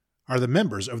Are the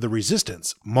members of the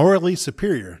resistance morally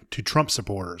superior to Trump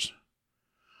supporters?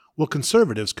 Will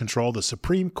conservatives control the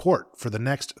Supreme Court for the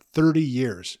next 30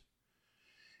 years?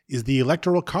 Is the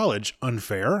Electoral College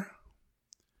unfair?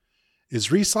 Is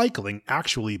recycling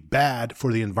actually bad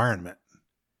for the environment?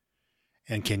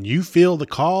 And can you feel the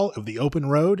call of the open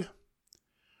road?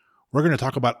 We're going to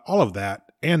talk about all of that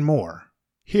and more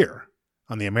here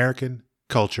on the American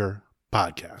Culture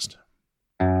Podcast.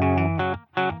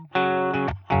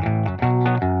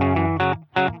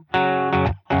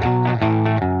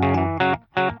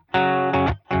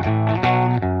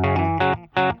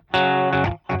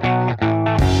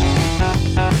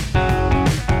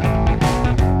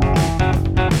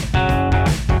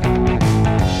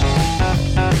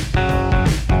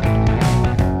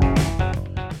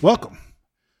 Welcome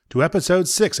to episode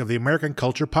 6 of the American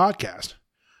Culture Podcast.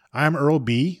 I am Earl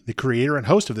B., the creator and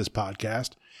host of this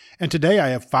podcast, and today I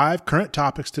have 5 current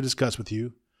topics to discuss with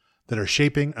you that are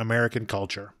shaping American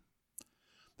culture.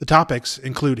 The topics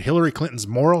include Hillary Clinton's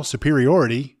moral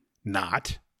superiority,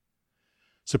 not,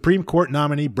 Supreme Court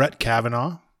nominee Brett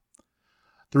Kavanaugh,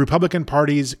 the Republican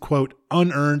Party's, quote,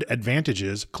 unearned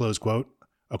advantages, close quote,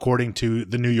 according to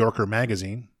the New Yorker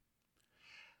magazine,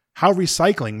 how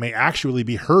recycling may actually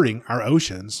be hurting our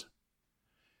oceans,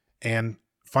 and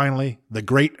finally, the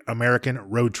Great American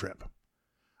Road Trip.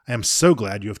 I am so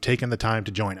glad you have taken the time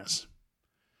to join us.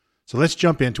 So let's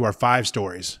jump into our 5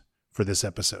 stories for this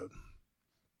episode.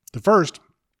 The first,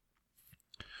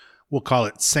 we'll call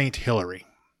it Saint Hillary.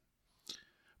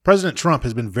 President Trump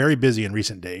has been very busy in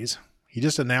recent days. He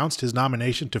just announced his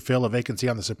nomination to fill a vacancy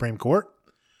on the Supreme Court,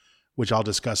 which I'll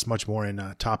discuss much more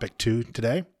in topic 2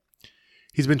 today.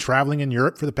 He's been traveling in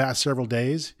Europe for the past several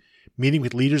days, meeting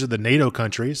with leaders of the NATO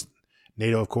countries.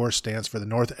 NATO, of course, stands for the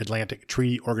North Atlantic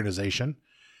Treaty Organization.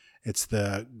 It's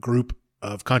the group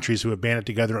of countries who have banded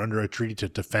together under a treaty to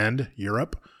defend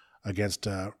Europe against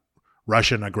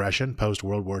Russian aggression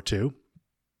post-World War II.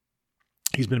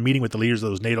 He's been meeting with the leaders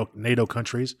of those NATO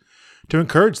countries to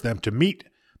encourage them to meet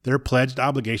their pledged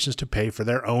obligations to pay for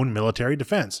their own military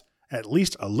defense, at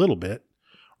least a little bit,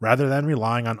 rather than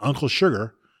relying on Uncle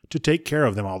Sugar to take care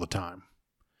of them all the time.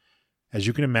 As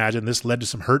you can imagine, this led to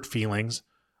some hurt feelings,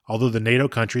 although the NATO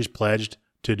countries pledged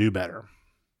to do better.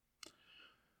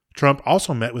 Trump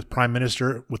also met with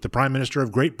the Prime Minister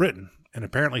of Great Britain and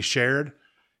apparently shared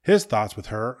his thoughts with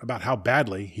her about how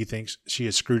badly he thinks she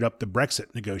has screwed up the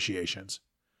Brexit negotiations.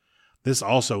 This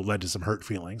also led to some hurt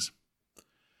feelings.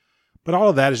 But all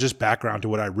of that is just background to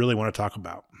what I really want to talk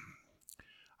about.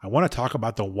 I want to talk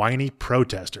about the whiny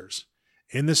protesters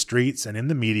in the streets and in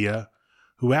the media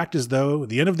who act as though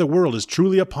the end of the world is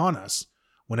truly upon us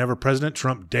whenever President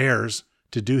Trump dares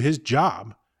to do his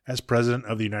job as President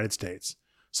of the United States,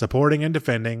 supporting and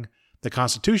defending the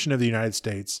Constitution of the United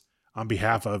States on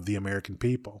behalf of the American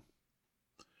people.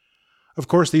 Of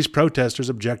course, these protesters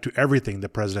object to everything the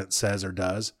President says or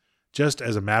does, just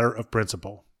as a matter of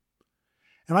principle.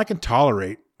 And I can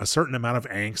tolerate a certain amount of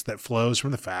angst that flows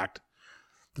from the fact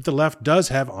that the left does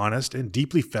have honest and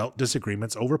deeply felt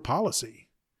disagreements over policy.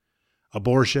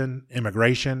 Abortion,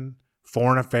 immigration,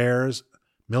 foreign affairs,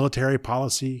 military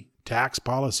policy, tax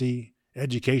policy,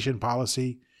 education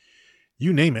policy,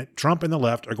 you name it, Trump and the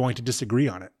left are going to disagree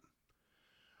on it.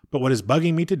 But what is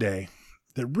bugging me today,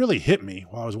 that really hit me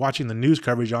while I was watching the news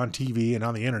coverage on TV and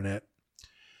on the internet,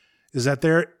 is that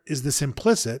there is this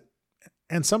implicit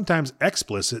and sometimes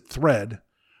explicit thread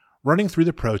running through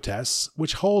the protests,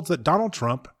 which holds that Donald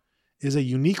Trump is a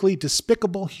uniquely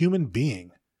despicable human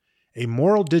being, a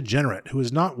moral degenerate who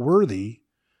is not worthy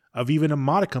of even a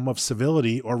modicum of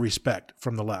civility or respect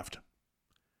from the left.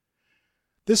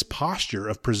 This posture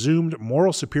of presumed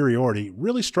moral superiority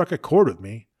really struck a chord with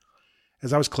me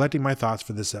as I was collecting my thoughts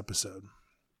for this episode,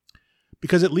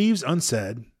 because it leaves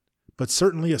unsaid, but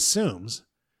certainly assumes,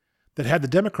 that had the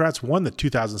Democrats won the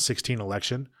 2016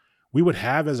 election, we would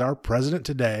have as our president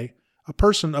today a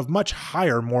person of much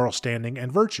higher moral standing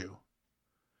and virtue,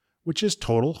 which is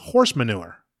total horse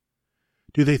manure.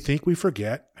 Do they think we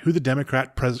forget who the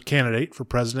Democrat candidate for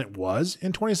president was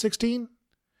in 2016?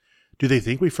 Do they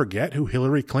think we forget who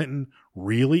Hillary Clinton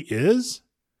really is?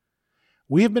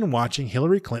 We have been watching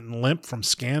Hillary Clinton limp from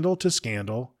scandal to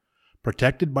scandal,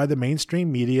 protected by the mainstream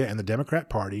media and the Democrat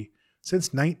Party,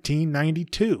 since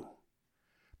 1992.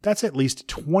 That's at least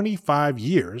 25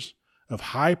 years of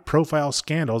high-profile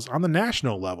scandals on the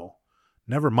national level,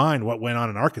 never mind what went on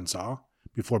in Arkansas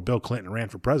before Bill Clinton ran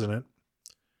for president.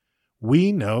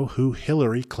 We know who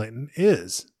Hillary Clinton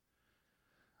is.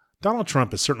 Donald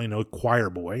Trump is certainly no choir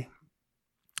boy.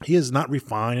 He is not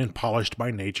refined and polished by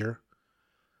nature.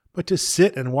 But to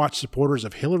sit and watch supporters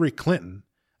of Hillary Clinton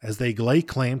as they lay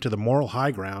claim to the moral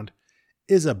high ground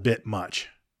is a bit much.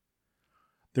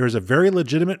 There is a very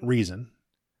legitimate reason,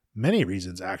 many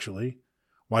reasons actually,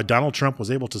 why Donald Trump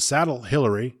was able to saddle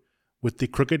Hillary with the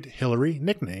Crooked Hillary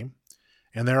nickname,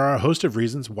 and there are a host of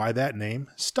reasons why that name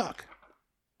stuck.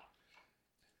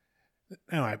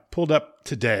 Now, I pulled up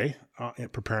today, in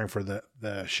preparing for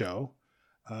the show,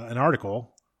 an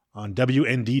article on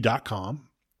WND.com.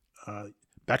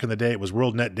 Back in the day, it was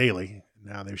WorldNet Daily.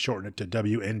 Now they've shortened it to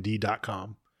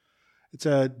WND.com. It's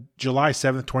a July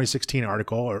 7th, 2016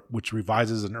 article, which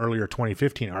revises an earlier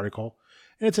 2015 article,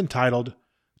 and it's entitled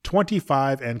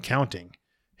 25 and Counting.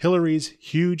 Hillary's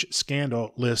Huge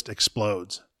Scandal List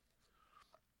Explodes.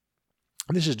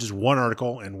 And this is just one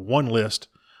article and one list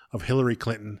of Hillary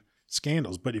Clinton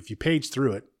scandals. But if you page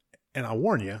through it, and I'll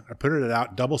warn you, I put it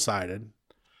out double-sided,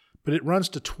 but it runs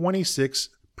to 26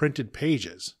 printed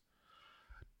pages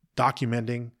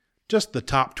documenting just the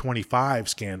top 25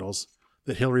 scandals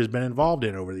that Hillary has been involved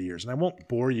in over the years. And I won't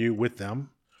bore you with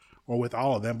them or with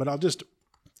all of them, but I'll just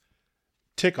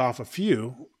tick off a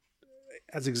few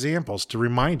as examples to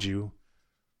remind you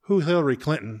who Hillary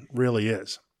Clinton really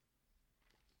is.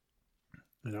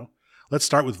 Let's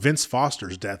start with Vince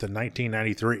Foster's death in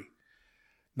 1993.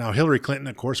 Now, Hillary Clinton,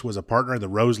 of course, was a partner in the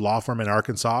Rose Law Firm in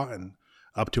Arkansas and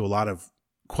up to a lot of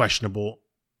questionable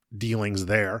dealings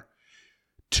there.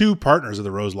 Two partners of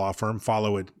the Rose Law Firm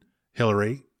followed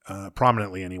Hillary,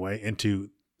 prominently anyway, into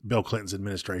Bill Clinton's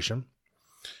administration.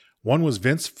 One was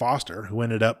Vince Foster, who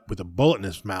ended up with a bullet in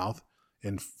his mouth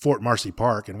in Fort Marcy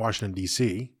Park in Washington,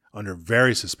 D.C., under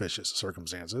very suspicious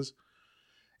circumstances.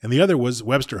 And the other was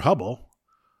Webster Hubbell,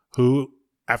 who,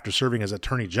 after serving as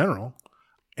Attorney General,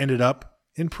 ended up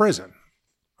in prison.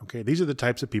 Okay, these are the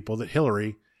types of people that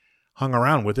Hillary hung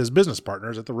around with as business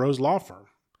partners at the Rose Law Firm.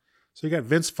 So you got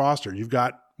Vince Foster. You've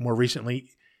got, more recently,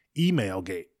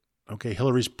 Emailgate. Okay,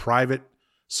 Hillary's private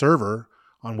server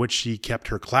on which she kept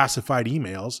her classified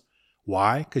emails.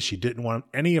 Why? Because she didn't want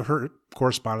any of her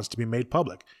correspondence to be made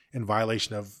public in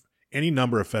violation of any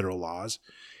number of federal laws.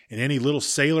 And any little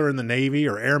sailor in the Navy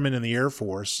or airman in the Air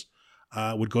Force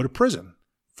would go to prison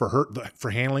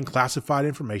for handling classified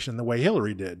information the way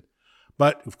Hillary did.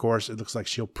 But, of course, it looks like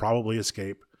she'll probably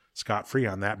escape scot-free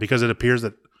on that because it appears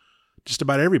that just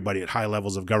about everybody at high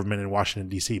levels of government in Washington,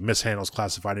 D.C. mishandles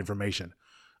classified information.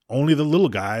 Only the little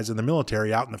guys in the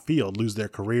military out in the field lose their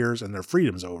careers and their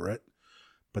freedoms over it.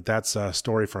 But that's a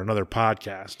story for another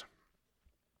podcast.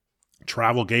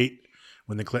 Travelgate,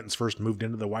 when the Clintons first moved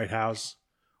into the White House.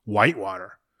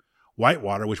 Whitewater,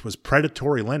 which was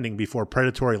predatory lending before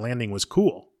predatory lending was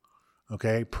cool.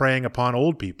 Okay, preying upon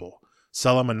old people.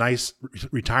 Sell them a nice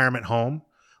retirement home,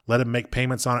 let them make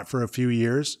payments on it for a few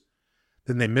years.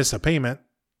 Then they miss a payment.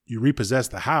 You repossess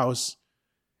the house.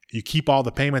 You keep all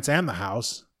the payments and the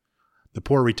house. The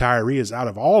poor retiree is out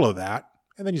of all of that.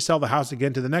 And then you sell the house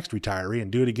again to the next retiree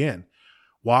and do it again.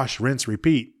 Wash, rinse,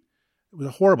 repeat. It was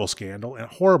a horrible scandal and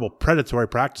horrible predatory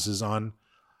practices on,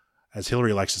 as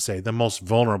Hillary likes to say, the most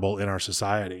vulnerable in our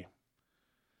society.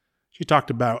 She talked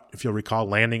about, if you'll recall,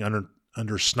 landing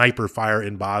under sniper fire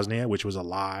in Bosnia, which was a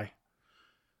lie.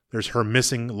 There's her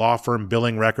missing law firm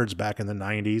billing records back in the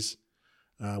 90s,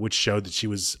 which showed that she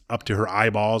was up to her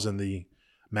eyeballs in the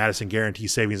Madison Guaranty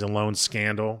Savings and Loans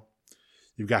scandal.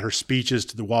 You've got her speeches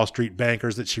to the Wall Street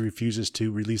bankers that she refuses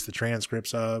to release the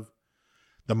transcripts of.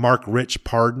 The Mark Rich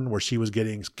pardon, where she was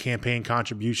getting campaign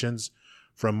contributions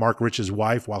from Mark Rich's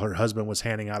wife while her husband was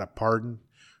handing out a pardon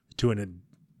to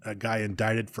a guy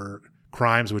indicted for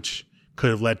crimes which could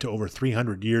have led to over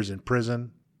 300 years in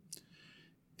prison.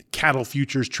 The cattle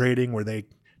futures trading, where they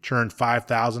churned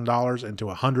 $5,000 into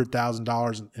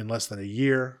 $100,000 in less than a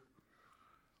year.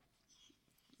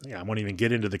 Yeah, I won't even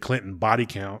get into the Clinton body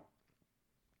count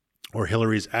or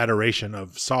Hillary's adoration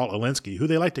of Saul Alinsky, who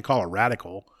they like to call a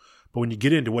radical. But when you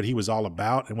get into what he was all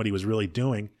about and what he was really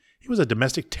doing, he was a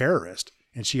domestic terrorist,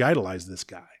 and she idolized this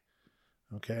guy.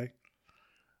 Okay?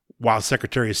 While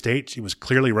Secretary of State, she was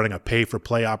clearly running a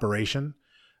pay-for-play operation.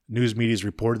 News media's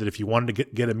reported that if you wanted to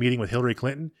get a meeting with Hillary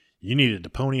Clinton, you needed to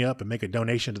pony up and make a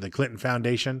donation to the Clinton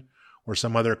Foundation or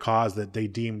some other cause that they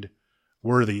deemed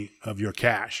worthy of your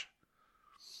cash.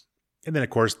 And then, of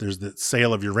course, there's the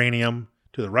sale of uranium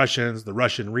to the Russians, the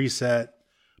Russian reset,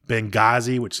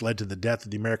 Benghazi, which led to the death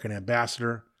of the American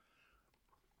ambassador.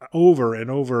 Over and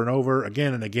over and over,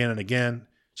 again and again and again.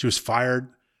 She was fired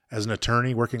as an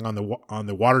attorney working on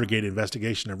the Watergate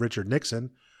investigation of Richard Nixon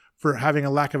for having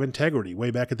a lack of integrity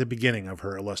way back at the beginning of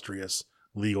her illustrious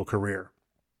legal career.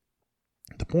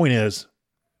 The point is,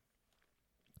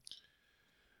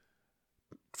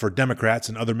 for Democrats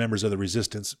and other members of the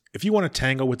resistance, if you want to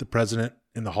tangle with the president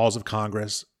in the halls of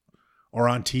Congress or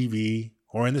on TV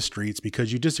or in the streets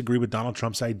because you disagree with Donald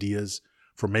Trump's ideas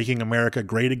for making America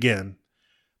great again,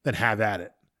 then have at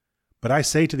it. But I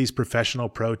say to these professional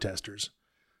protesters,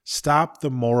 stop the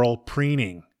moral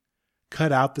preening.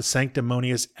 Cut out the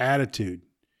sanctimonious attitude.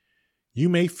 You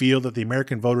may feel that the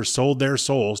American voters sold their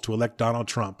souls to elect Donald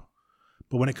Trump,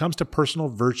 but when it comes to personal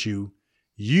virtue,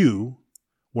 you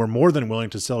were more than willing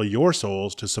to sell your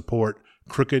souls to support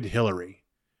crooked Hillary.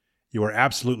 You are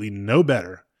absolutely no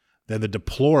better than the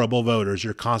deplorable voters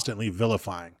you're constantly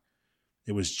vilifying.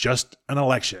 It was just an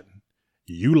election.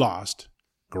 You lost.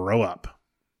 Grow up.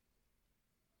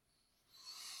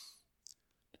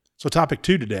 So topic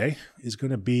 2 today is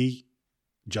going to be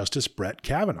Justice Brett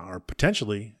Kavanaugh, or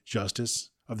potentially Justice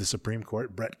of the Supreme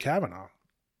Court, Brett Kavanaugh.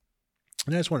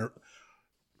 And I just want to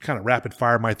kind of rapid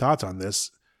fire my thoughts on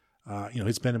this.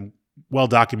 He's been well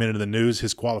documented in the news,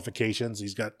 his qualifications.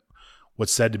 He's got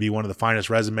what's said to be one of the finest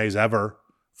resumes ever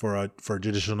for a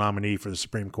judicial nominee for the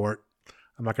Supreme Court.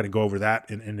 I'm not going to go over that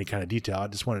in any kind of detail. I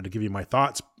just wanted to give you my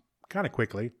thoughts kind of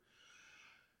quickly.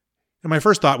 And my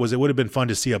first thought was it would have been fun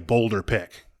to see a bolder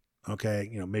pick. Okay,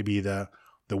 maybe the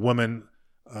woman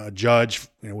judge,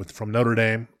 from Notre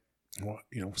Dame,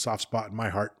 soft spot in my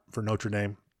heart for Notre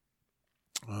Dame.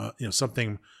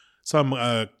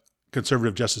 Some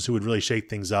conservative justice who would really shake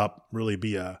things up, really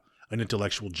be an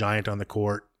intellectual giant on the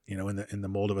court, in the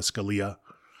mold of a Scalia.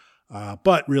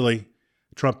 But really,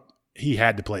 Trump, he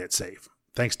had to play it safe.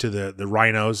 Thanks to the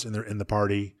rhinos in the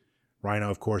party. Rhino,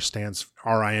 of course, stands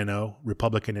RINO,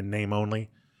 Republican in name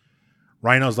only.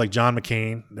 Rhinos like John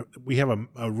McCain, we have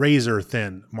a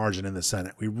razor-thin margin in the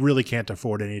Senate. We really can't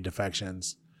afford any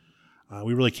defections.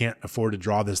 We really can't afford to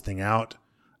draw this thing out,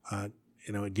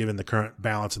 given the current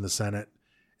balance in the Senate.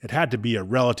 It had to be a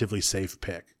relatively safe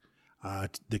pick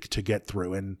to get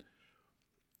through. And,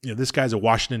 this guy's a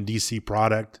Washington, D.C.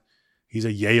 product. He's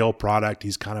a Yale product.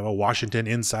 He's kind of a Washington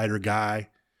insider guy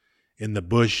in the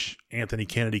Bush, Anthony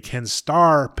Kennedy, Ken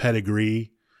Starr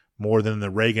pedigree more than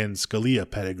the Reagan, Scalia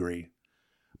pedigree.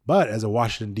 But as a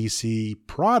Washington, D.C.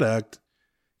 product,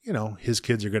 his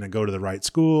kids are going to go to the right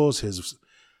schools.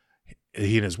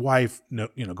 He and his wife,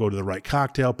 go to the right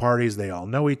cocktail parties. They all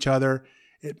know each other.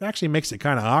 It actually makes it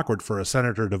kind of awkward for a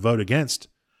senator to vote against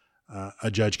a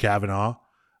Judge Kavanaugh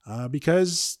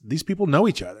because these people know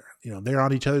each other. They're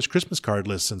on each other's Christmas card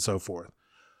lists and so forth.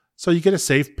 So you get a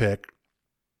safe pick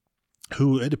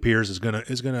who it appears is going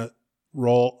to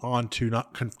roll on to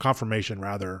confirmation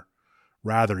rather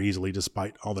easily,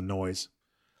 despite all the noise.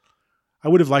 I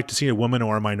would have liked to see a woman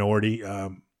or a minority,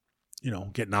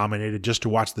 get nominated just to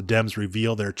watch the Dems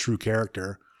reveal their true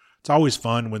character. It's always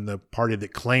fun when the party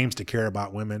that claims to care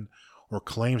about women or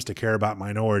claims to care about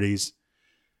minorities,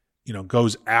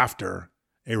 goes after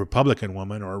a Republican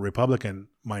woman or a Republican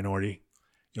minority,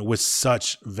 with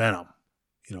such venom.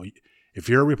 If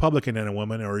you're a Republican and a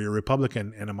woman, or you're a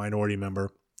Republican and a minority member,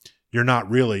 you're not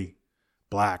really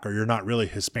Black, or you're not really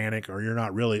Hispanic, or you're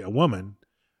not really a woman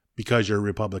because you're a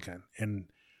Republican. And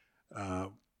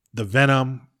the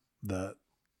venom,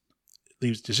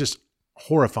 it's just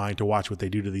horrifying to watch what they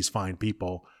do to these fine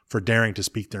people for daring to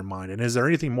speak their mind. And is there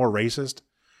anything more racist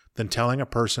than telling a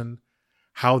person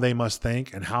how they must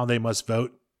think and how they must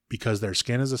vote because their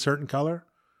skin is a certain color,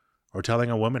 or telling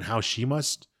a woman how she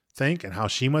must think and how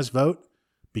she must vote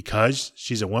because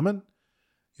she's a woman?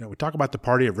 We talk about the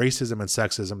party of racism and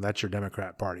sexism. That's your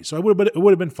Democrat party. So it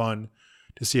would have been fun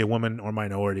to see a woman or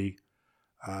minority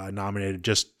nominated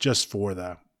just for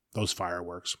those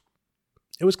fireworks.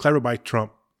 It was clever by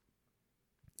Trump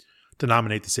to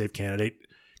nominate the safe candidate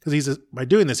because by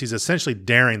doing this, he's essentially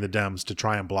daring the Dems to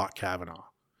try and block Kavanaugh.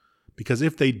 Because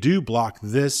if they do block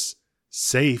this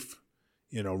safe,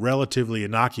 relatively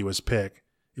innocuous pick,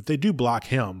 if they do block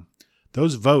him,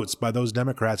 those votes by those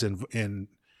Democrats in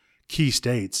key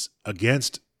states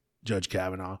against Judge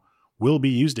Kavanaugh will be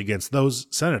used against those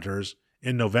senators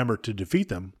in November to defeat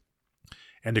them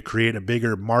and to create a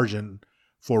bigger margin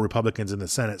for Republicans in the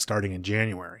Senate starting in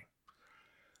January.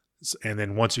 And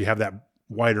then once you have that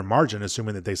wider margin,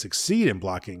 assuming that they succeed in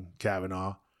blocking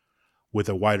Kavanaugh, with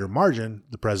a wider margin,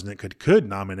 the president could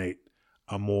nominate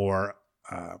a more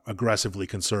aggressively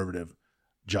conservative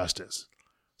justice.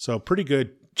 So pretty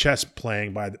good chess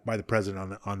playing by the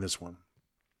president on this one.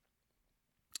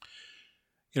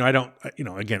 I don't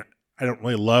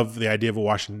really love the idea of a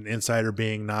Washington insider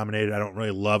being nominated. I don't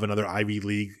really love another Ivy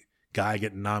League guy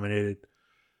getting nominated.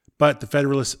 But the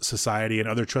Federalist Society and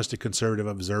other trusted conservative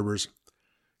observers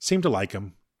seem to like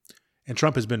him. And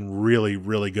Trump has been really,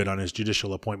 really good on his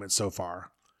judicial appointments so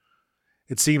far.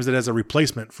 It seems that as a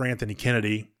replacement for Anthony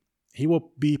Kennedy, he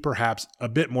will be perhaps a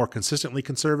bit more consistently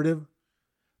conservative,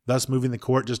 thus moving the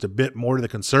court just a bit more to the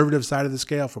conservative side of the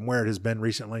scale from where it has been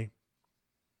recently.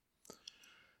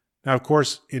 Now, of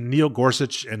course, in Neil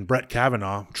Gorsuch and Brett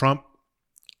Kavanaugh, Trump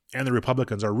and the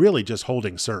Republicans are really just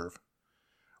holding serve.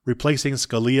 Replacing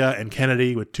Scalia and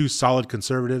Kennedy with two solid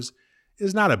conservatives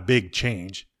is not a big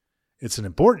change. It's an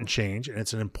important change, and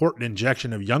it's an important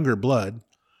injection of younger blood,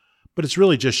 but it's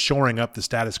really just shoring up the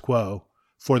status quo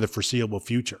for the foreseeable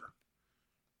future.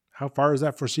 How far is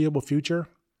that foreseeable future?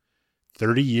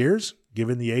 30 years,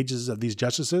 given the ages of these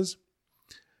justices?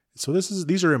 So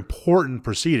these are important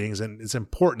proceedings, and it's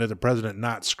important that the president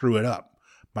not screw it up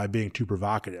by being too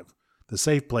provocative. The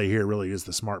safe play here really is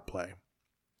the smart play.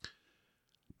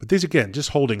 But these, again,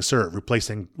 just holding serve,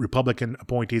 replacing Republican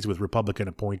appointees with Republican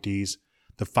appointees.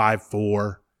 The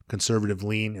 5-4 conservative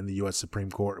lean in the U.S. Supreme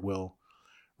Court will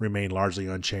remain largely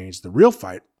unchanged. The real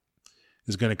fight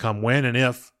is going to come when and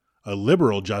if a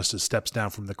liberal justice steps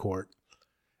down from the court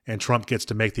and Trump gets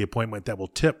to make the appointment that will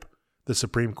tip the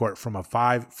Supreme Court from a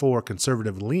 5-4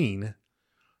 conservative lean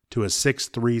to a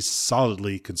 6-3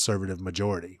 solidly conservative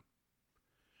majority.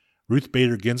 Ruth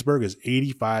Bader Ginsburg is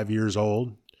 85 years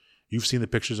old. You've seen the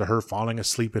pictures of her falling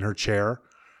asleep in her chair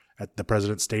at the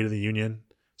President's State of the Union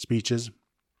speeches.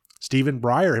 Stephen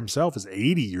Breyer himself is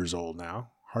 80 years old now.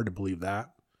 Hard to believe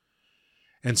that.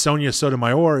 And Sonia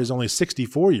Sotomayor is only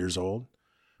 64 years old,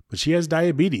 but she has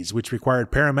diabetes, which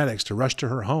required paramedics to rush to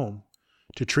her home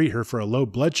to treat her for a low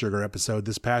blood sugar episode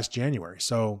this past January.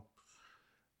 So,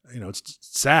 it's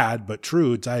sad but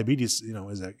true. Diabetes,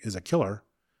 is a killer,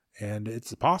 and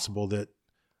it's possible that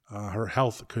her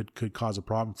health could cause a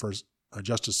problem for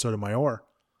Justice Sotomayor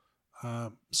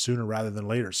sooner rather than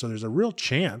later. So there's a real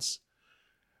chance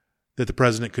that the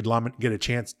president could get a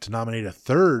chance to nominate a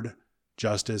third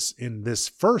justice in this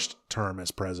first term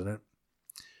as president.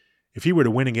 If he were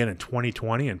to win again in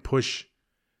 2020 and push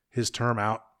his term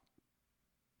out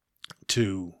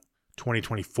to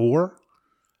 2024,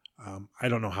 I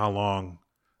don't know how long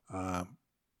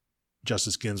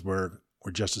Justice Ginsburg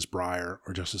or Justice Breyer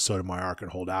or Justice Sotomayor can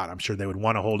hold out. I'm sure they would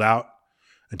want to hold out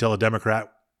until a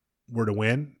Democrat were to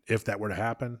win, if that were to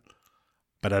happen.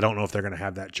 But I don't know if they're going to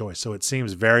have that choice. So it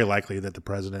seems very likely that the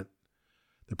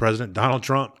President Donald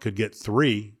Trump could get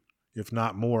 3, if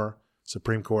not more,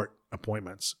 Supreme Court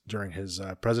appointments during his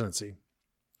presidency.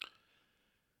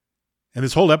 And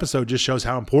this whole episode just shows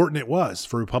how important it was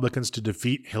for Republicans to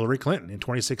defeat Hillary Clinton in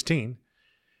 2016.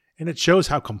 And it shows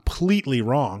how completely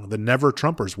wrong the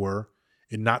never-Trumpers were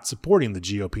in not supporting the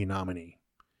GOP nominee.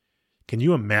 Can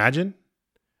you imagine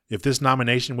if this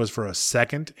nomination was for a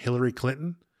second Hillary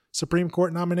Clinton Supreme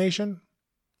Court nomination?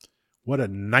 What a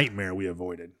nightmare we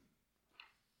avoided.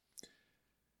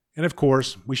 And of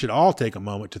course, we should all take a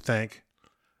moment to thank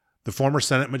the former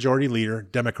Senate Majority Leader,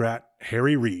 Democrat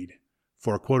Harry Reid,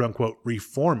 for quote-unquote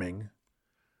reforming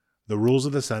the rules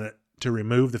of the Senate to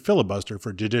remove the filibuster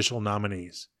for judicial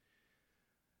nominees.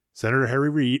 Senator Harry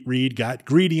Reid got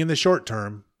greedy in the short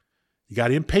term. He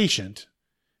got impatient,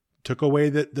 took away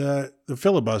the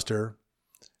filibuster,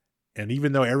 and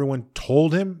even though everyone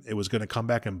told him it was going to come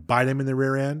back and bite him in the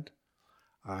rear end,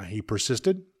 he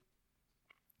persisted,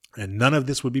 and none of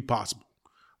this would be possible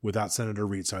without Senator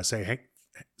Reid. So I say, hey,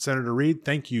 Senator Reid,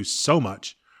 thank you so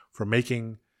much for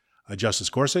making a Justice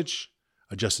Gorsuch,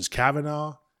 a Justice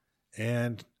Kavanaugh,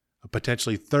 and a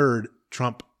potentially third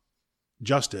Trump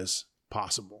justice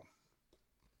possible.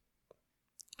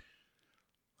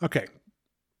 Okay,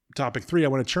 topic 3, I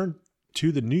want to turn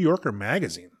to the New Yorker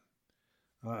magazine.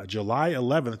 July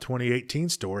 11th, 2018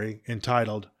 story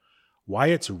entitled, Why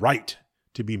It's Right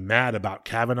to Be Mad About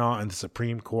Kavanaugh and the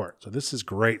Supreme Court. So this is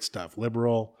great stuff.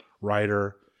 Liberal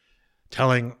writer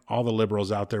telling all the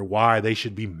liberals out there why they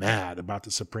should be mad about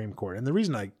the Supreme Court. And the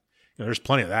reason there's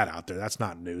plenty of that out there. That's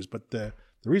not news. But the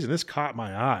reason this caught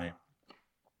my eye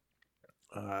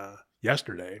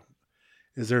yesterday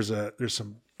is there's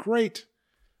some great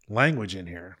language in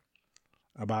here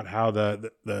about how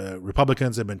the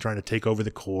Republicans have been trying to take over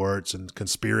the courts and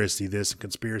conspiracy this and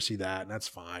conspiracy that, and that's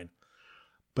fine.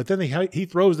 But then he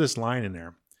throws this line in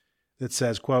there that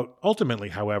says, quote, ultimately,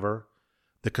 however,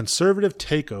 the conservative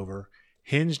takeover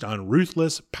hinged on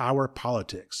ruthless power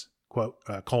politics, quote,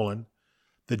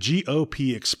 the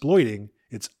GOP exploiting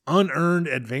its unearned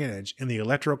advantage in the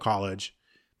Electoral College,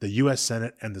 the U.S.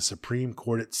 Senate, and the Supreme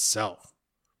Court itself.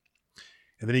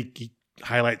 And then he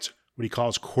highlights what he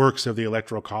calls quirks of the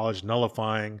Electoral College,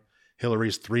 nullifying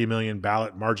Hillary's 3 million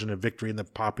ballot margin of victory in the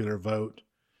popular vote.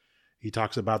 He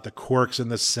talks about the quirks in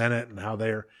the Senate and how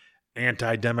they're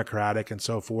anti-democratic and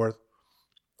so forth.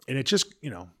 And it just,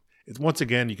 it's once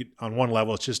again, on one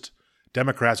level, it's just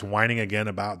Democrats whining again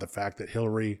about the fact that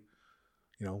Hillary,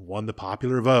 won the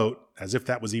popular vote, as if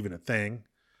that was even a thing,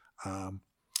 and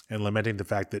lamenting the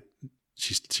fact that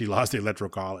she lost the Electoral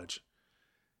College.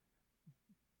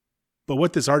 But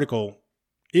what this article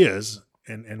is,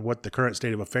 and what the current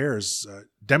state of affairs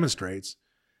demonstrates,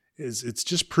 is it's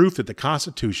just proof that the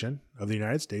Constitution of the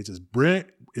United States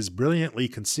is brilliantly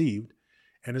conceived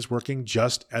and is working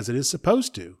just as it is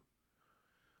supposed to.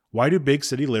 Why do big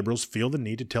city liberals feel the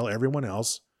need to tell everyone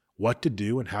else what to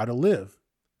do and how to live?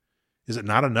 Is it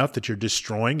not enough that you're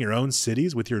destroying your own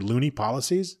cities with your loony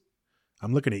policies?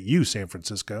 I'm looking at you, San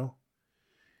Francisco.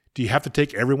 Do you have to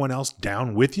take everyone else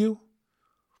down with you?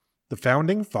 The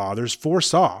founding fathers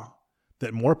foresaw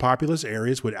that more populous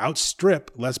areas would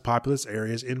outstrip less populous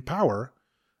areas in power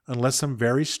unless some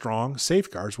very strong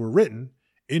safeguards were written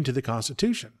into the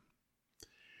Constitution.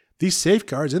 These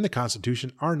safeguards in the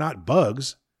Constitution are not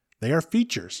bugs, they are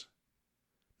features.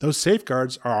 Those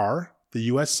safeguards are the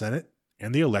U.S. Senate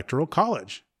and the Electoral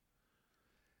College.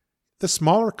 The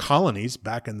smaller colonies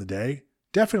back in the day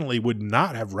definitely would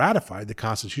not have ratified the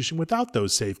Constitution without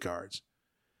those safeguards.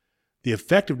 The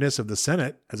effectiveness of the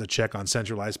Senate as a check on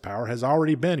centralized power has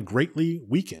already been greatly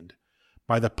weakened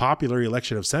by the popular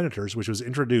election of senators, which was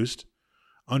introduced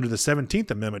under the 17th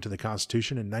Amendment to the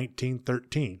Constitution in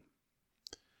 1913.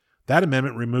 That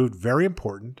amendment removed very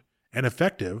important and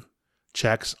effective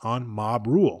checks on mob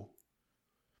rule.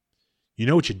 You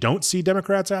know what you don't see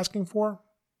Democrats asking for?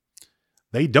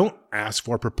 They don't ask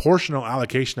for proportional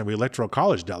allocation of electoral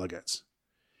college delegates.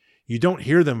 You don't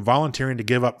hear them volunteering to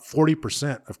give up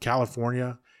 40% of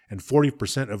California and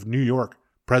 40% of New York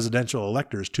presidential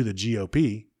electors to the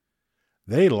GOP.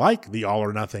 They like the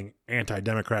all-or-nothing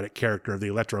anti-democratic character of the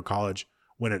Electoral College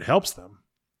when it helps them.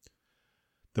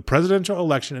 The presidential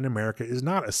election in America is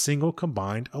not a single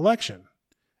combined election.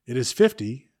 It is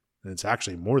 50, and it's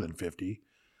actually more than 50,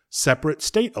 separate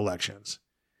state elections,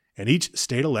 and each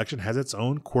state election has its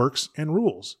own quirks and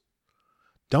rules.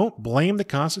 Don't blame the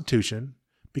Constitution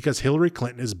because Hillary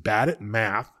Clinton is bad at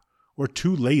math or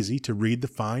too lazy to read the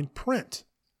fine print.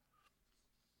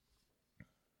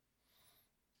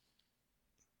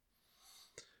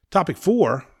 Topic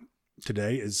 4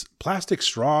 today is plastic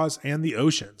straws and the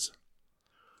oceans.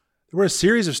 There were a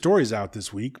series of stories out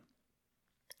this week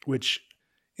which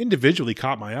individually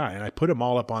caught my eye, and I put them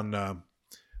all up on the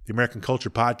American Culture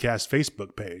Podcast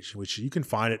Facebook page, which you can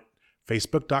find at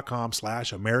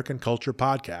facebook.com/American Culture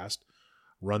Podcast.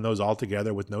 Run those all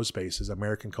together with no spaces,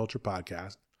 American Culture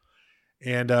Podcast.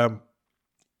 And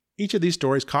each of these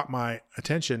stories caught my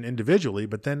attention individually,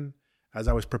 but then as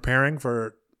I was preparing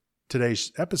for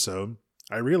today's episode,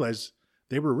 I realized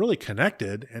they were really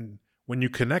connected. And when you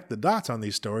connect the dots on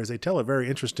these stories, they tell a very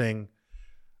interesting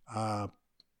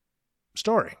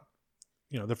story.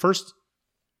 The first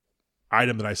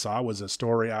item that I saw was a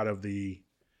story out of the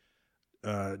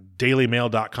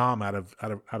dailymail.com out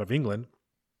of England.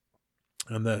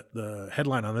 And the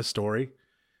headline on this story,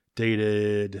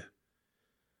 dated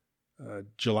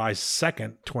July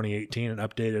 2nd, 2018, and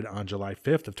updated on July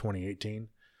 5th of 2018,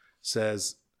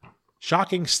 says,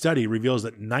 shocking study reveals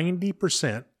that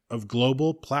 90% of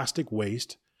global plastic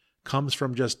waste comes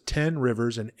from just 10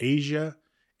 rivers in Asia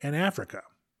and Africa.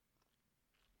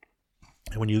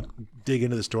 And when you dig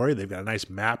into the story, they've got a nice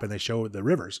map and they show the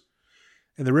rivers.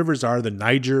 And the rivers are the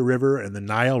Niger River and the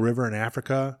Nile River in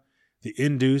Africa, the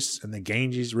Indus and the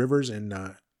Ganges rivers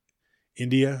in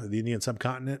India, the Indian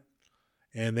subcontinent.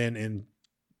 And then in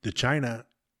the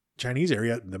Chinese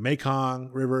area, the Mekong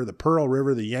River, the Pearl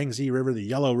River, the Yangtze River, the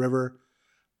Yellow River,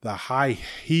 the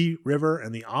Hai-He River,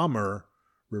 and the Amur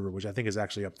River, which I think is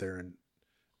actually up there in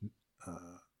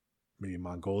maybe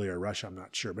Mongolia or Russia, I'm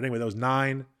not sure. But anyway, those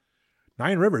nine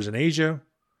rivers in Asia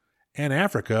and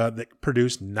Africa that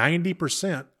produce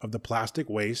 90% of the plastic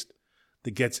waste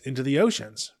that gets into the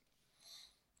oceans.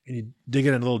 And you dig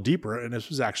in a little deeper, and this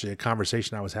was actually a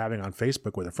conversation I was having on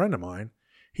Facebook with a friend of mine.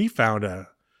 He found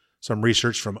some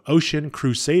research from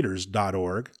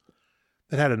oceancrusaders.org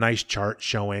that had a nice chart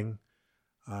showing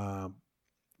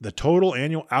the total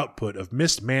annual output of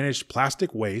mismanaged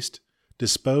plastic waste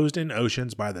disposed in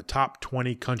oceans by the top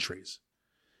 20 countries.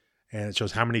 And it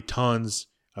shows how many tons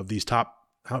of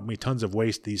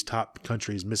waste these top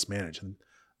countries mismanage. And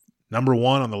number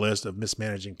one on the list of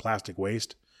mismanaging plastic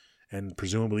waste and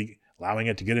presumably allowing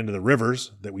it to get into the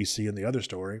rivers that we see in the other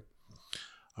story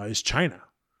is China.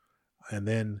 And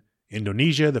then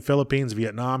Indonesia, the Philippines,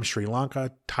 Vietnam, Sri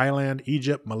Lanka, Thailand,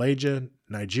 Egypt, Malaysia,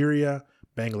 Nigeria,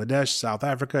 Bangladesh, South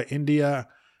Africa, India,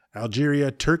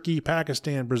 Algeria, Turkey,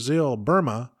 Pakistan, Brazil,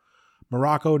 Burma,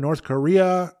 Morocco, North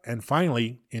Korea, and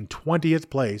finally, in 20th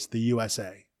place, the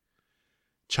USA.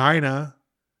 China,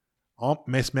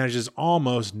 mismanages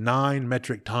almost 9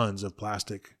 metric tons of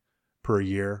plastic per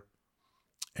year.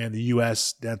 And the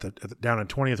U.S. down in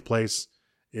 20th place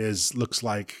looks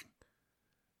like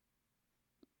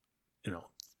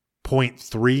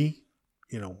 0.3,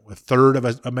 a third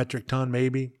of a metric ton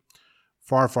maybe.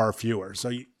 Far, far fewer.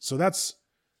 So that's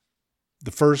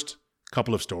the first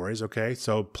couple of stories, okay?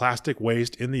 So plastic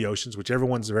waste in the oceans, which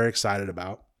everyone's very excited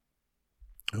about,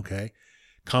 okay,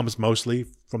 comes mostly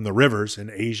from the rivers in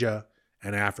Asia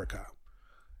and Africa.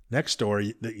 Next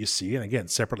story that you see, and again,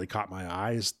 separately caught my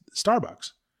eye, is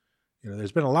Starbucks.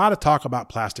 There's been a lot of talk about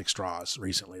plastic straws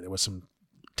recently. There was some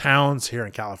towns here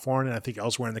in California, I think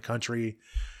elsewhere in the country,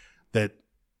 that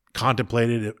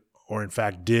contemplated or in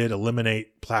fact did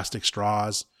eliminate plastic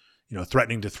straws.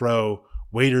 Threatening to throw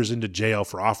waiters into jail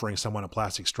for offering someone a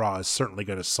plastic straw is certainly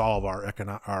going to solve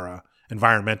our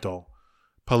environmental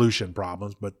pollution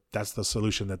problems, but that's the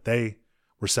solution that they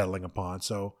were settling upon.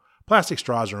 So plastic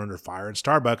straws are under fire, and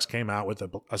Starbucks came out with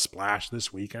a splash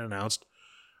this week and announced,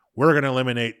 we're going to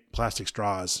eliminate plastic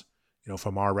straws,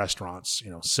 from our restaurants,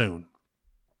 soon.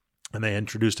 And they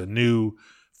introduced a new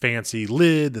fancy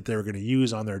lid that they were going to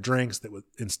use on their drinks that was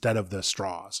instead of the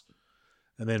straws.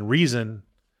 And then Reason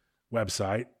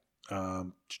website,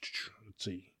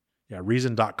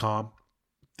 Reason.com,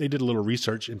 they did a little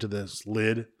research into this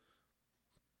lid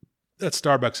that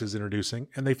Starbucks is introducing,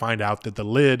 and they find out that the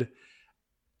lid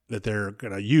that they're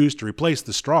going to use to replace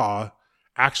the straw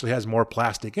actually has more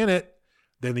plastic in it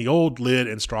than the old lid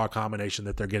and straw combination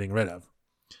that they're getting rid of.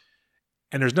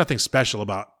 And there's nothing special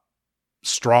about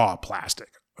straw plastic.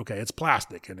 Okay, it's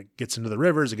plastic, and it gets into the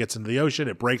rivers, it gets into the ocean,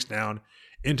 it breaks down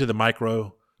into the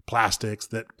microplastics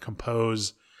that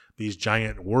compose these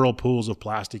giant whirlpools of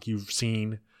plastic you've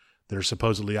seen that are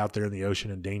supposedly out there in the ocean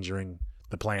endangering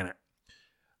the planet.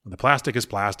 When the plastic is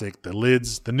plastic,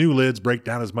 the new lids break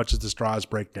down as much as the straws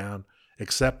break down,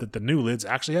 except that the new lids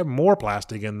actually have more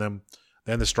plastic in them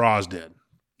than the straws did.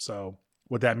 So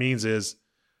what that means is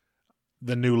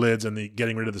the new lids and the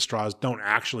getting rid of the straws don't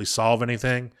actually solve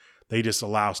anything. They just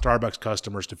allow Starbucks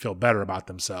customers to feel better about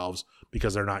themselves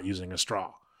because they're not using a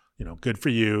straw. Good for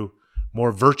you.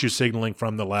 More virtue signaling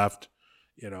from the left.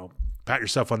 Pat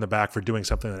yourself on the back for doing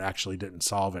something that actually didn't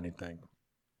solve anything.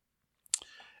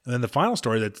 And then the final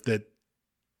story that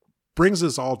brings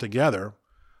this all together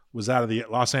was out of the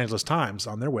Los Angeles Times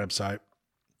on their website.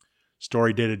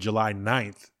 Story dated July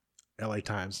 9th, LA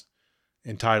Times,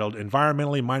 entitled,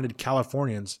 "Environmentally Minded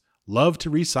Californians Love to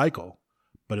Recycle,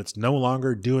 but It's No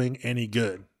Longer Doing Any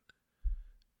Good."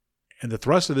 And the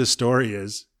thrust of this story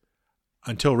is,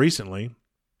 until recently,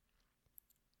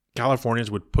 Californians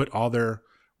would put all their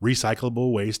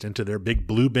recyclable waste into their big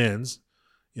blue bins,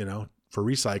 for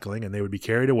recycling, and they would be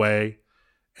carried away.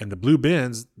 And the blue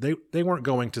bins, they weren't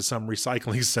going to some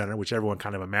recycling center, which everyone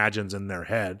kind of imagines in their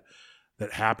head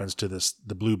that happens to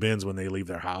the blue bins when they leave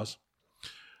their house.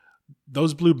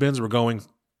 Those blue bins were going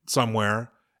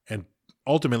somewhere and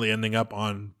ultimately ending up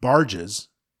on barges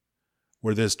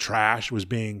where this trash was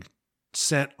being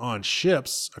sent on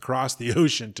ships across the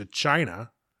ocean to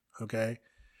China, okay?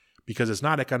 Because it's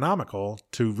not economical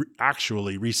to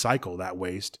actually recycle that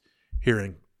waste here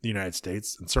in the United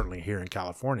States and certainly here in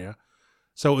California.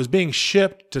 So it was being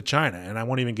shipped to China, and I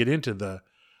won't even get into the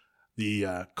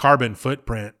carbon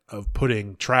footprint of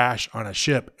putting trash on a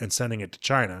ship and sending it to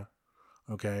China,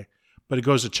 okay? But it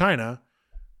goes to China.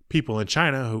 People in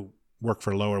China who work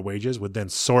for lower wages would then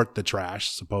sort the trash,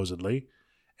 supposedly,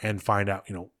 and find out,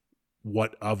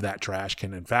 what of that trash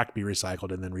can in fact be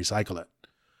recycled and then recycle it.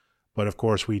 But of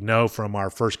course, we know from our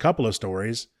first couple of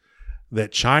stories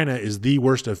that China is the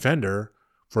worst offender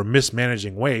for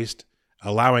mismanaging waste,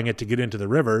 allowing it to get into the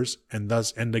rivers and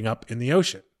thus ending up in the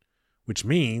ocean, which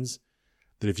means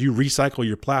that if you recycle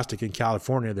your plastic in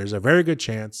California, there's a very good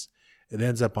chance it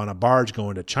ends up on a barge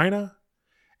going to China.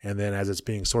 And then as it's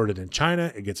being sorted in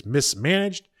China, it gets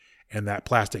mismanaged, and that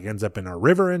plastic ends up in a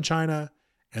river in China,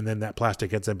 and then that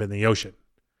plastic ends up in the ocean,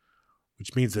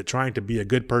 which means that trying to be a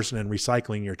good person and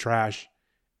recycling your trash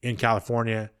in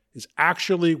California is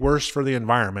actually worse for the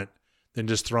environment than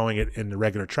just throwing it in the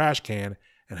regular trash can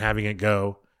and having it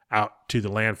go out to the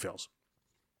landfills.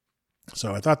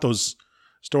 So I thought those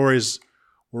stories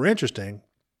were interesting.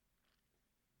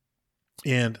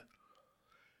 And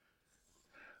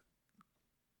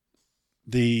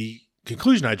the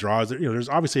conclusion I draw is that, there's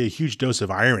obviously a huge dose of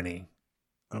irony,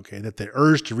 okay, that the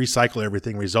urge to recycle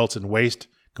everything results in waste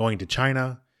going to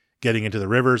China, getting into the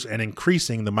rivers, and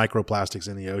increasing the microplastics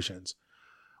in the oceans,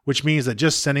 which means that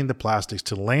just sending the plastics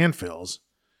to landfills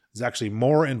is actually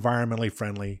more environmentally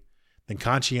friendly than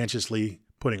conscientiously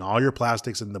putting all your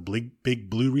plastics in the big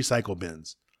blue recycle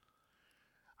bins.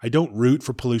 I don't root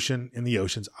for pollution in the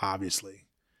oceans, obviously,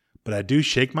 but I do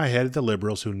shake my head at the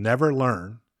liberals who never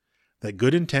learn that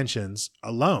good intentions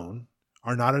alone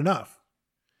are not enough.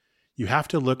 You have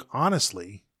to look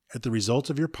honestly at the results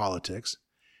of your politics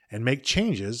and make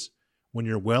changes when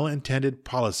your well-intended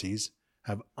policies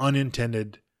have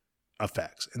unintended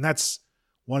effects. And that's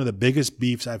one of the biggest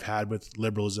beefs I've had with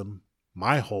liberalism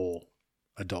my whole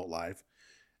adult life,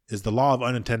 is the law of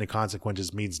unintended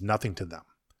consequences means nothing to them.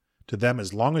 To them,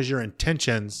 as long as your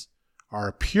intentions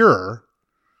are pure,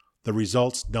 the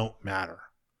results don't matter.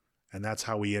 And that's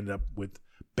how we end up with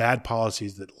bad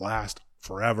policies that last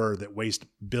forever, that waste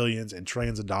billions and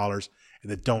trillions of dollars,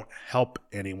 and that don't help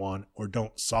anyone or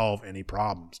don't solve any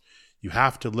problems. You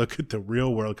have to look at the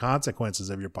real world consequences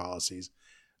of your policies,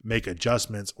 make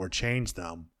adjustments or change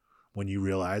them when you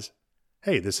realize,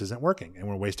 hey, this isn't working and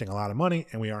we're wasting a lot of money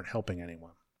and we aren't helping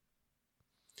anyone.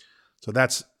 So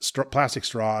that's plastic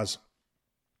straws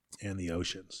and the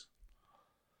oceans.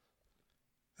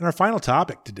 And our final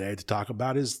topic today to talk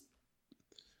about is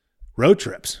road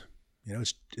trips. You know,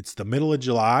 it's the middle of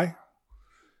July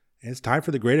and it's time for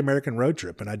the Great American Road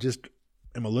Trip. And I just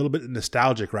am a little bit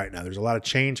nostalgic right now. There's a lot of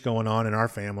change going on in our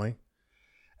family.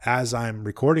 As I'm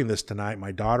recording this tonight,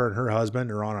 my daughter and her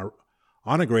husband are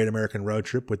on a Great American Road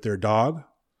Trip with their dog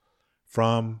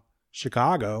from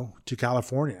Chicago to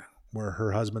California, where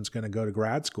her husband's going to go to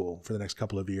grad school for the next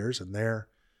couple of years. And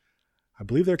I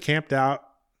believe they're camped out,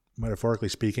 metaphorically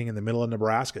speaking, in the middle of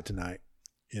Nebraska tonight,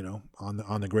 you know,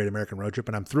 on the Great American Road Trip.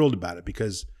 And I'm thrilled about it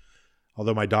because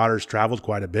although my daughter's traveled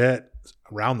quite a bit,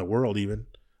 around the world even,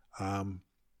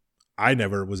 I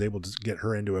never was able to get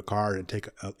her into a car and take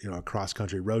a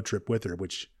cross-country road trip with her,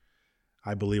 which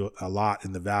I believe a lot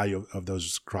in the value of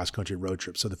those cross-country road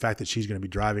trips. So the fact that she's going to be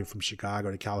driving from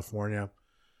Chicago to California,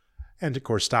 and of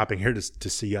course stopping here to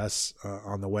see us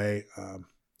on the way,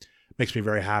 makes me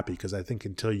very happy, because I think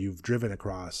until you've driven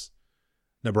across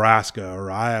Nebraska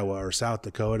or Iowa or South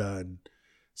Dakota and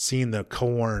seen the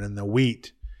corn and the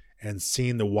wheat and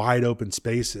seen the wide open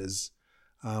spaces,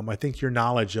 I think your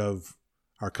knowledge of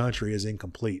our country is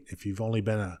incomplete. If you've only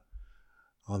been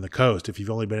on the coast, if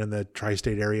you've only been in the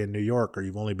tri-state area in New York, or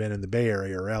you've only been in the Bay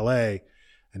Area or LA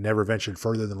and never ventured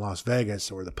further than Las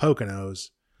Vegas or the Poconos,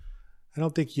 I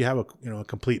don't think you have a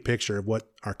complete picture of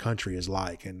what our country is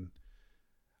like. And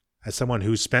as someone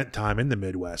who's spent time in the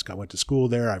Midwest, I went to school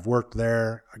there, I've worked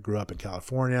there, I grew up in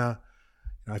California,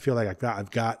 I feel like I've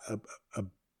got a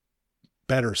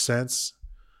better sense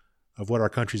of what our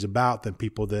country's about than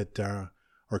people that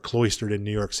are cloistered in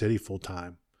New York City full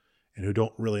time and who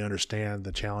don't really understand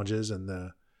the challenges and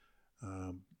the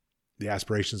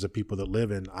aspirations of people that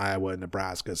live in Iowa,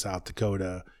 Nebraska, South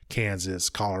Dakota, Kansas,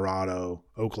 Colorado,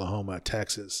 Oklahoma,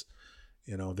 Texas.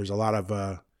 You know, there's a lot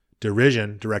of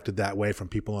derision directed that way from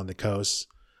people on the coast.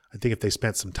 I think if they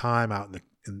spent some time out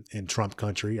in Trump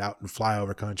country, out in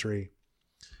flyover country,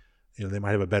 they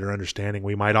might have a better understanding.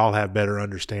 We might all have better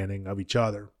understanding of each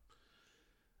other.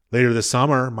 Later this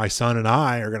summer, my son and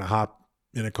I are going to hop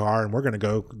in a car and we're going to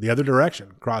go the other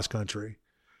direction, cross country,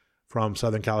 from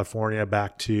Southern California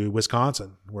back to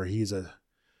Wisconsin, where he's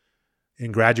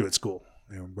in graduate school.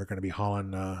 And we're going to be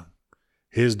hauling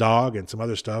his dog and some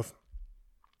other stuff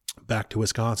back to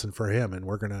Wisconsin for him. And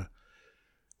we're going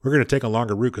to take a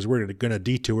longer route because we're going to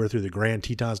detour through the Grand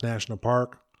Tetons National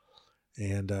Park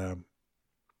and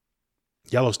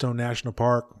Yellowstone National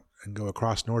Park and go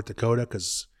across North Dakota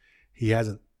because he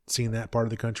hasn't seen that part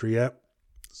of the country yet.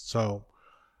 So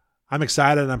I'm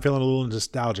excited and I'm feeling a little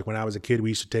nostalgic. When I was a kid, we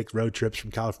used to take road trips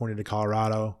from California to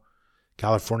Colorado,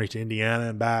 California to Indiana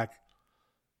and back.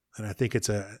 And I think it's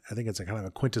a kind of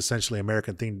a quintessentially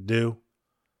American thing to do.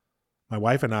 My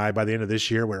wife and I, by the end of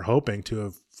this year, we're hoping to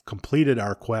have completed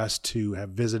our quest to have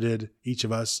visited, each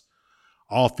of us,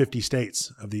 all 50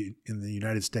 states in the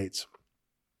United States,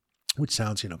 which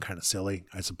sounds, kind of silly,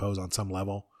 I suppose, on some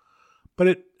level. But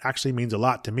it actually means a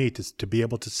lot to me to be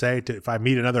able to say, if I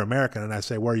meet another American and I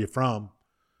say, where are you from?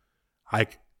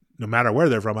 No matter where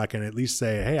they're from, I can at least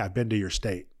say, hey, I've been to your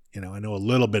state. I know a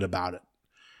little bit about it.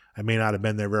 I may not have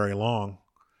been there very long.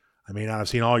 I may not have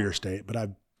seen all your state, but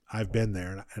I've been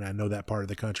there and I know that part of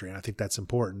the country. And I think that's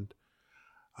important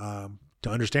to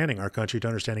understanding our country, to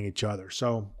understanding each other.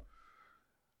 So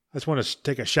I just want to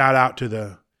take a shout out to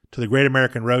the Great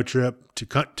American Road Trip, to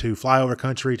flyover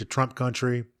country, to Trump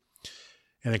country,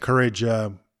 and encourage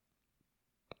all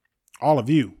of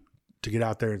you to get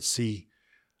out there and see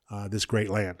this great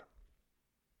land.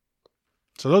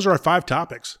 So those are our 5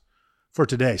 topics for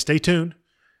today. Stay tuned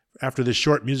after this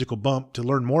short musical bump to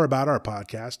learn more about our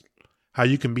podcast, how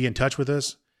you can be in touch with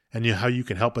us, and how you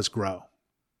can help us grow.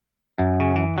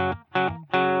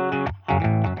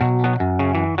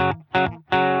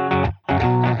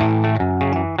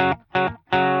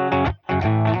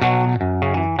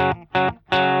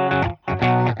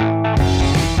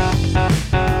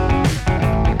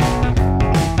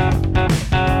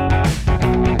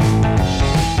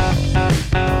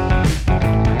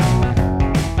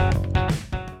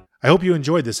 hope you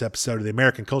enjoyed this episode of the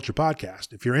American Culture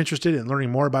Podcast. If you're interested in learning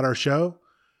more about our show,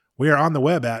 we are on the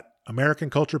web at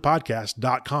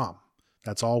AmericanCulturePodcast.com.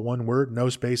 That's all one word, no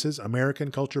spaces,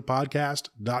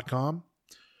 AmericanCulturePodcast.com.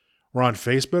 We're on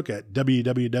Facebook at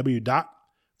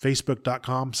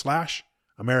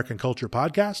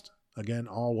www.facebook.com/AmericanCulturePodcast. Again,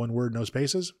 all one word, no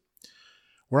spaces.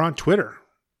 We're on Twitter,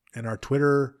 and our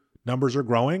Twitter numbers are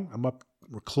growing.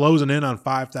 We're closing in on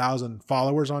 5,000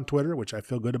 followers on Twitter, which I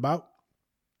feel good about.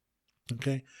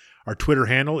 Okay. Our Twitter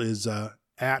handle is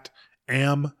at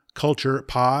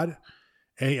AmCulturePod,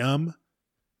 AmCulturepod.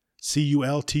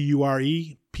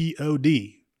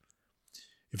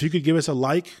 If you could give us a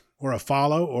like or a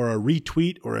follow or a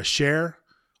retweet or a share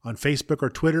on Facebook or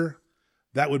Twitter,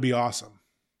 that would be awesome.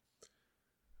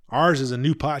 Ours is a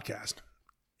new podcast,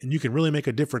 and you can really make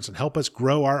a difference and help us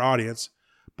grow our audience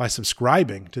by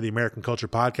subscribing to the American Culture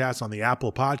Podcast on the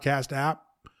Apple Podcast app,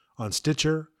 on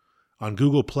Stitcher, on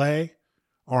Google Play,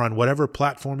 or on whatever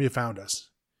platform you found us.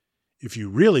 If you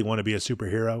really want to be a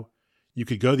superhero, you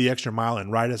could go the extra mile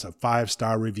and write us a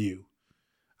 5-star review.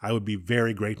 I would be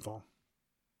very grateful.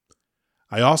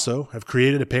 I also have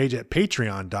created a page at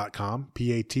patreon.com,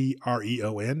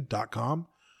 Patreon.com,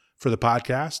 for the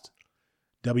podcast,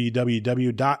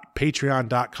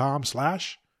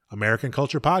 www.patreon.com/American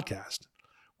Culture Podcast,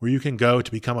 where you can go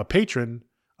to become a patron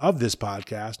of this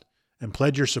podcast and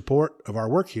pledge your support of our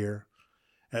work here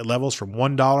at levels from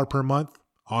 $1 per month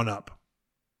on up.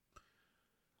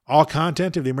 All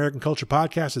content of the American Culture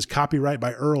Podcast is copyright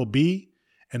by Earl B.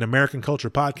 and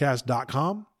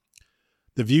AmericanCulturePodcast.com.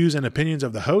 The views and opinions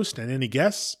of the host and any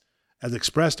guests, as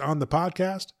expressed on the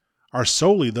podcast, are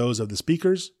solely those of the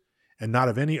speakers and not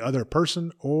of any other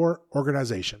person or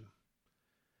organization.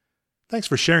 Thanks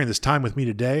for sharing this time with me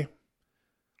today.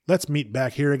 Let's meet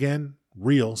back here again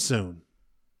real soon.